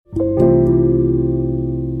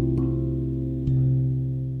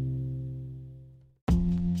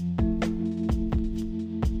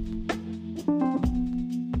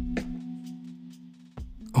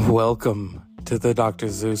Welcome to the Dr.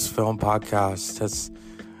 Zeus Film Podcast.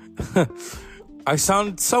 I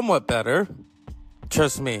sound somewhat better.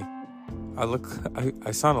 Trust me.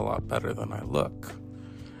 I sound a lot better than I look.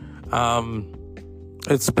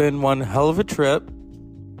 It's been one hell of a trip.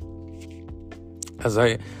 As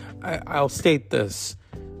I'll state this.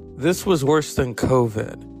 This was worse than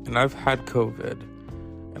COVID. And I've had COVID.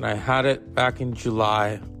 And I had it back in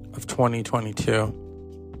July of 2022.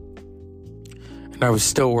 And I was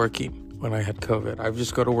still working when I had COVID. I would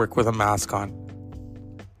just go to work with a mask on.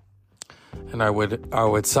 And I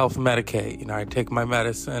would self-medicate. I'd take my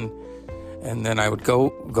medicine. And then I would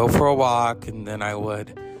go for a walk. And then I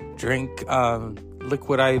would drink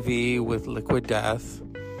liquid IV with liquid death.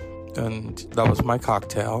 And that was my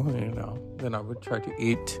cocktail, Then I would try to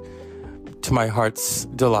eat to my heart's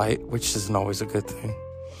delight, which isn't always a good thing.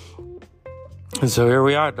 And so here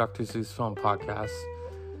we are, Dr. Zeus Film Podcast.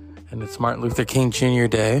 And it's Martin Luther King Jr.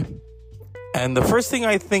 Day. And the first thing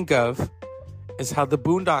I think of is how the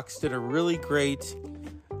Boondocks did a really great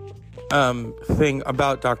thing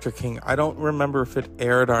about Dr. King. I don't remember if it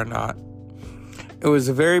aired or not. It was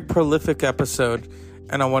a very prolific episode.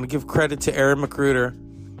 And I want to give credit to Aaron McGruder,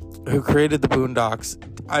 who created the Boondocks.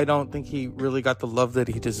 I don't think he really got the love that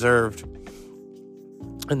he deserved.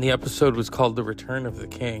 And the episode was called The Return of the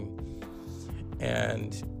King.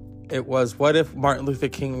 And it was, what if Martin Luther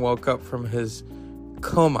King woke up from his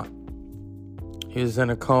coma? He was in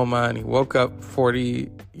a coma and he woke up 30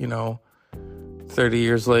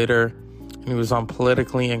 years later. And he was on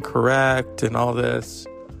Politically Incorrect and all this.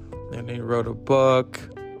 And he wrote a book.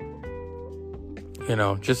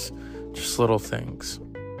 Just little things.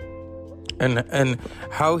 And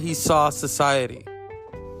how he saw society.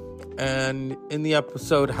 And in the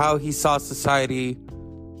episode, how he saw society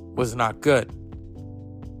was not good.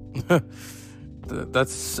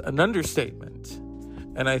 That's an understatement.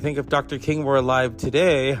 And I think if Dr. King were alive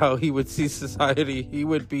today, how he would see society, he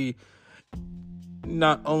would be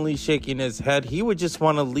not only shaking his head, he would just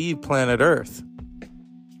want to leave planet Earth.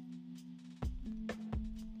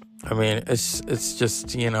 I mean, it's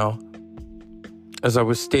just, as I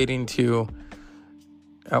was stating to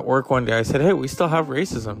at work one day, I said, hey, we still have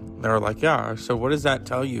racism. And they were like, yeah. So what does that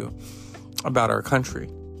tell you about our country?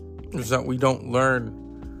 Is that we don't learn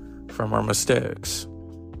from our mistakes.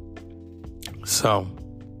 So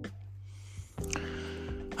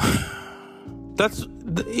that's,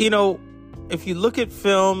 if you look at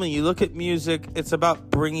film and you look at music, it's about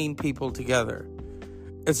bringing people together.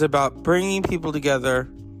 It's about bringing people together.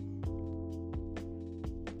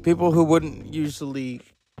 People who wouldn't usually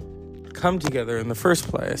come together in the first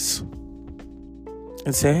place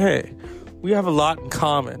and say, hey, we have a lot in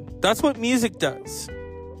common. That's what music does.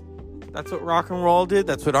 That's what rock and roll did.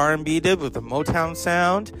 That's what R&B did with the Motown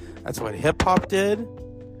sound. That's what hip hop did.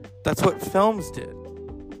 That's what films did.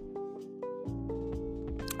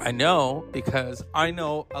 I know because I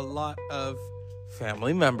know a lot of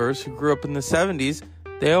family members who grew up in the 70s.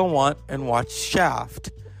 They'll want and watch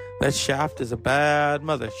Shaft. That Shaft is a bad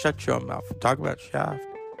mother. Shut your mouth and talk about Shaft.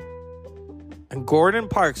 And Gordon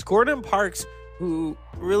Parks, who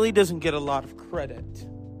really doesn't get a lot of credit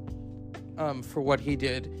for what he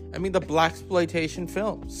did. I mean, the blaxploitation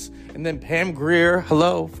films. And then Pam Grier,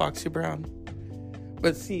 hello, Foxy Brown.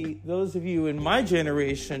 But see, those of you in my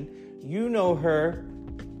generation, you know her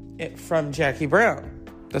from Jackie Brown.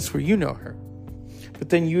 That's where you know her. But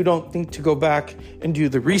then you don't think to go back and do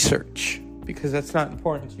the research, because that's not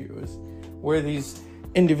important to you, is where these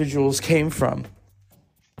individuals came from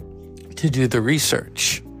to do the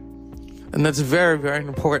research. And that's very, very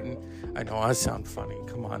important. I know I sound funny.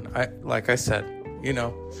 Come on. Like I said,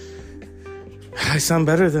 I sound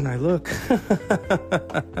better than I look.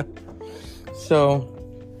 So,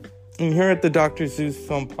 I'm here at the Dr. Zeus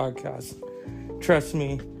Film Podcast. Trust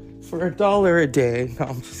me, for $1 a day. No,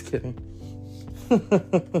 I'm just kidding.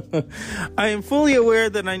 I am fully aware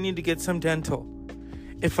that I need to get some dental.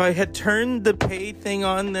 If I had turned the pay thing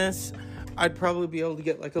on this, I'd probably be able to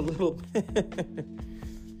get like a little bit.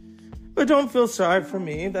 But don't feel sorry for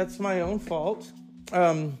me. That's my own fault.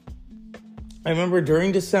 I remember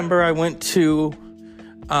during December, I went to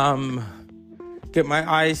get my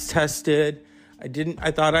eyes tested.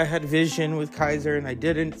 I thought I had vision with Kaiser, and I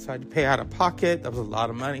didn't, so I had to pay out of pocket. That was a lot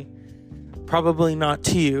of money. Probably not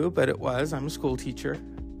to you, but it was. I'm a school teacher.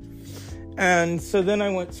 And so then I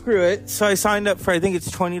went, screw it. So I signed up for, I think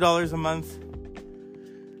it's $20 a month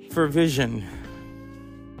for vision.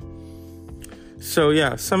 So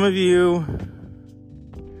yeah, some of you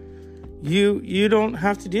don't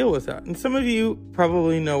have to deal with that. And some of you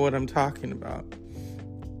probably know what I'm talking about.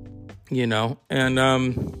 And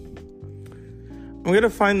I'm going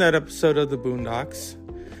to find that episode of The Boondocks.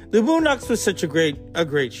 The Boondocks was such a great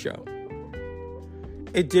show.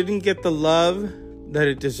 It didn't get the love that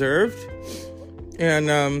it deserved.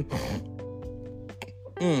 And,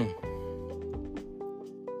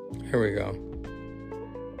 here we go.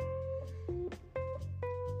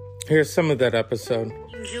 Here's some of that episode.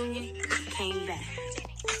 Junior came back.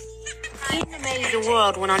 He amazed the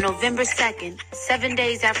world when on November 2nd, 7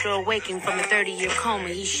 days after awaking from a 30-year coma,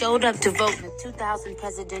 he showed up to vote in the 2000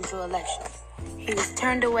 presidential election. He was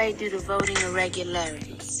turned away due to voting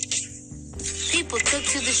irregularities. People took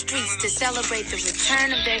to the streets to celebrate the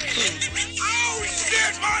return of their king. Oh,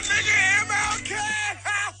 shit, my nigga MLK!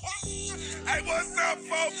 Hey, what's up,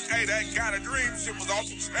 folks? Hey, that kind of dream shit was off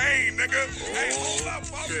the chain, nigga. Hey, hold up,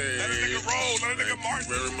 folks. Let a nigga roll, let a nigga march.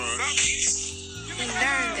 Very much. He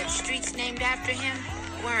learned that streets named after him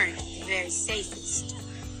weren't the very safest.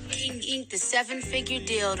 King inked a 7-figure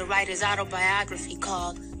deal to write his autobiography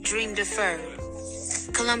called Dream Deferred.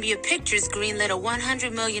 Columbia Pictures greenlit a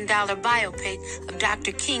 $100 million biopic of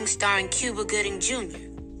Dr. King starring Cuba Gooding Jr.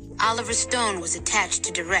 Oliver Stone was attached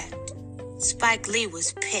to direct. Spike Lee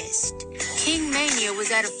was pissed. King Mania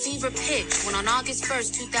was at a fever pitch when on August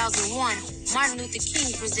 1st, 2001, Martin Luther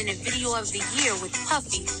King presented Video of the Year with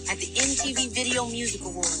Puffy at the MTV Video Music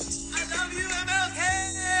Awards. I love you,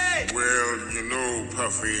 MLK! Well, you know,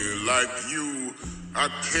 Puffy, like you, I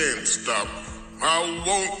can't stop. I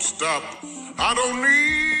won't stop. I don't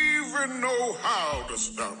even know how to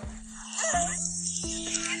stop.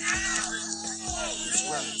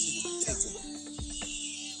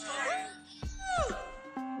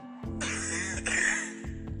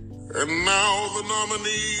 And now the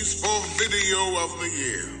nominees for Video of the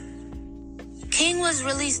Year. King was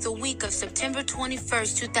released the week of September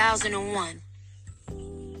 21st, 2001.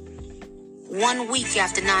 1 week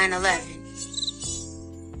after 9/11.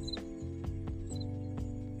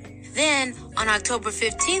 Then, on October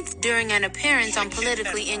 15th, during an appearance on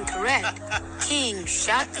Politically Incorrect, King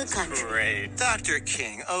shocked the country. Great. Dr.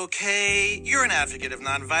 King, okay, you're an advocate of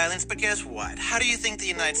nonviolence, but guess what? How do you think the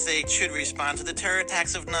United States should respond to the terror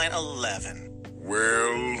attacks of 9/11?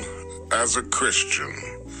 Well, as a Christian,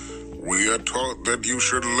 we are taught that you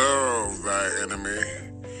should love thy enemy,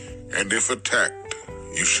 and if attacked,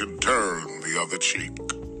 you should turn the other cheek.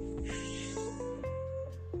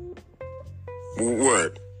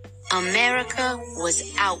 What? America was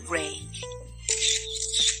outraged.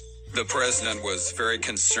 The president was very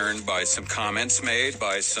concerned by some comments made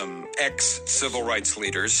by some ex-civil rights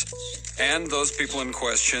leaders, and those people in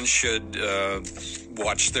question should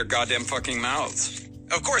watch their goddamn fucking mouths.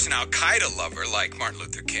 Of course, an Al-Qaeda lover like Martin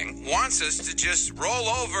Luther King wants us to just roll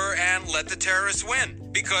over and let the terrorists win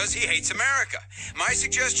because he hates America. My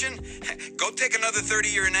suggestion, go take another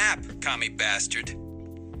 30-year nap, commie bastard.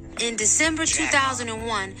 In December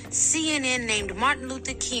 2001, CNN named Martin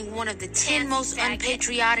Luther King one of the 10 most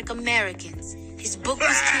unpatriotic Americans. His book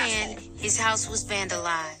was canned, his house was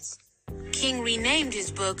vandalized. King renamed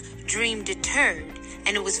his book Dream Deterred,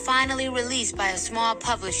 and it was finally released by a small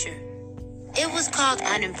publisher. It was called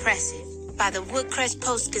Unimpressive by the Woodcrest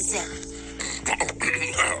Post-Gazette.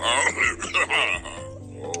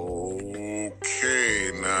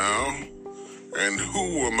 Okay, now. And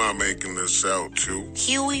who am I making this out to?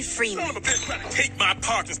 Huey Freeman. Son of a bitch trying to take my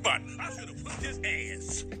parking spot. I should have put his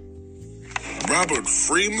ass. Robert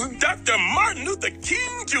Freeman? Dr. Martin Luther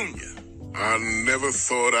King Jr. I never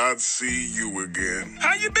thought I'd see you again.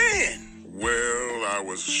 How you been? Well, I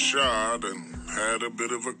was shot and had a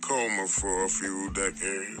bit of a coma for a few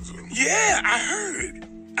decades. Yeah, I heard.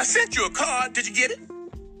 I sent you a card. Did you get it?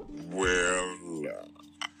 Well,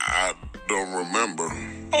 I don't remember.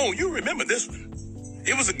 Oh, you remember this one.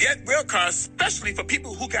 It was a get well card especially for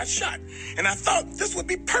people who got shot. And I thought this would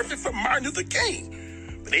be perfect for Martin Luther King.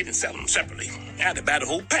 But they didn't sell them separately. I had to buy the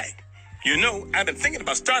whole pack. You know, I've been thinking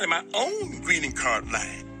about starting my own greeting card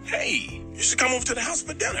line. Hey, you should come over to the house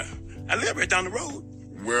for dinner. I live right down the road.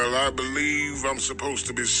 Well, I believe I'm supposed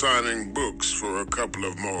to be signing books for a couple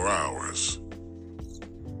of more hours.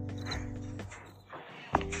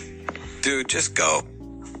 Dude, just go.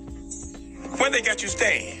 Where they got you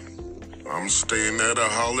staying? I'm staying at a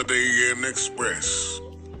Holiday Inn Express.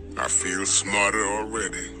 I feel smarter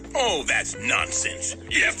already. Oh, that's nonsense.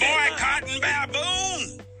 Yeah, boy, Cotton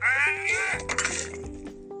Baboon.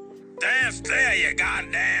 Stand still, you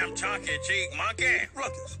goddamn chunky-cheek monkey.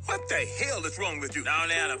 Ruckus, what the hell is wrong with you?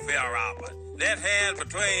 Don't interfere, Robert. This here's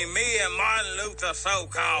between me and Martin Luther,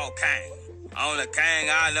 so-called king. Only king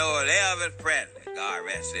I know is Elvis Presley. God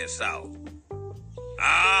rest his soul.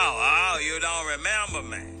 Oh, you don't remember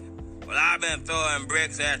me? Well, I've been throwing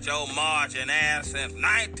bricks at your marching ass since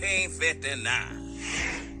 1959.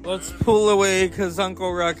 Let's pull away because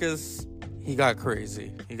Uncle Ruckus, he got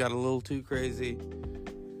crazy. He got a little too crazy.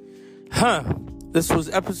 This was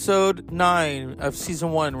episode 9 of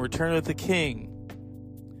season 1, Return of the King.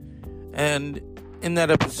 And in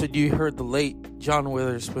that episode, you heard the late John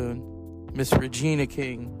Witherspoon, Miss Regina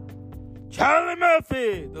King, Charlie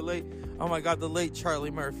Murphy, the late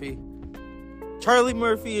Charlie Murphy. Charlie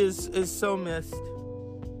Murphy is so missed.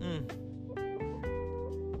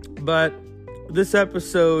 But this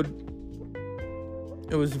episode,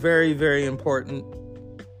 it was very, very important.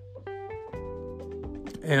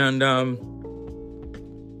 And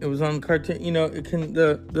it was on cartoon. You know,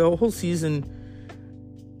 the whole season.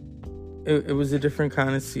 It was a different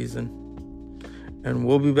kind of season. And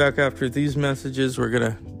we'll be back after these messages. We're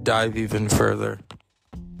gonna dive even further.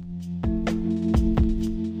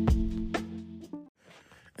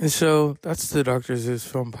 And so that's the Dr. Zeus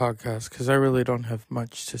Film Podcast, because I really don't have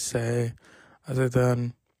much to say other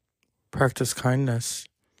than practice kindness.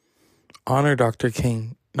 Honor Dr.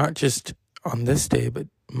 King, not just on this day, but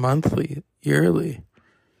monthly, yearly.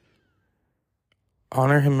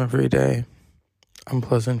 Honor him every day.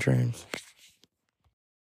 Unpleasant dreams.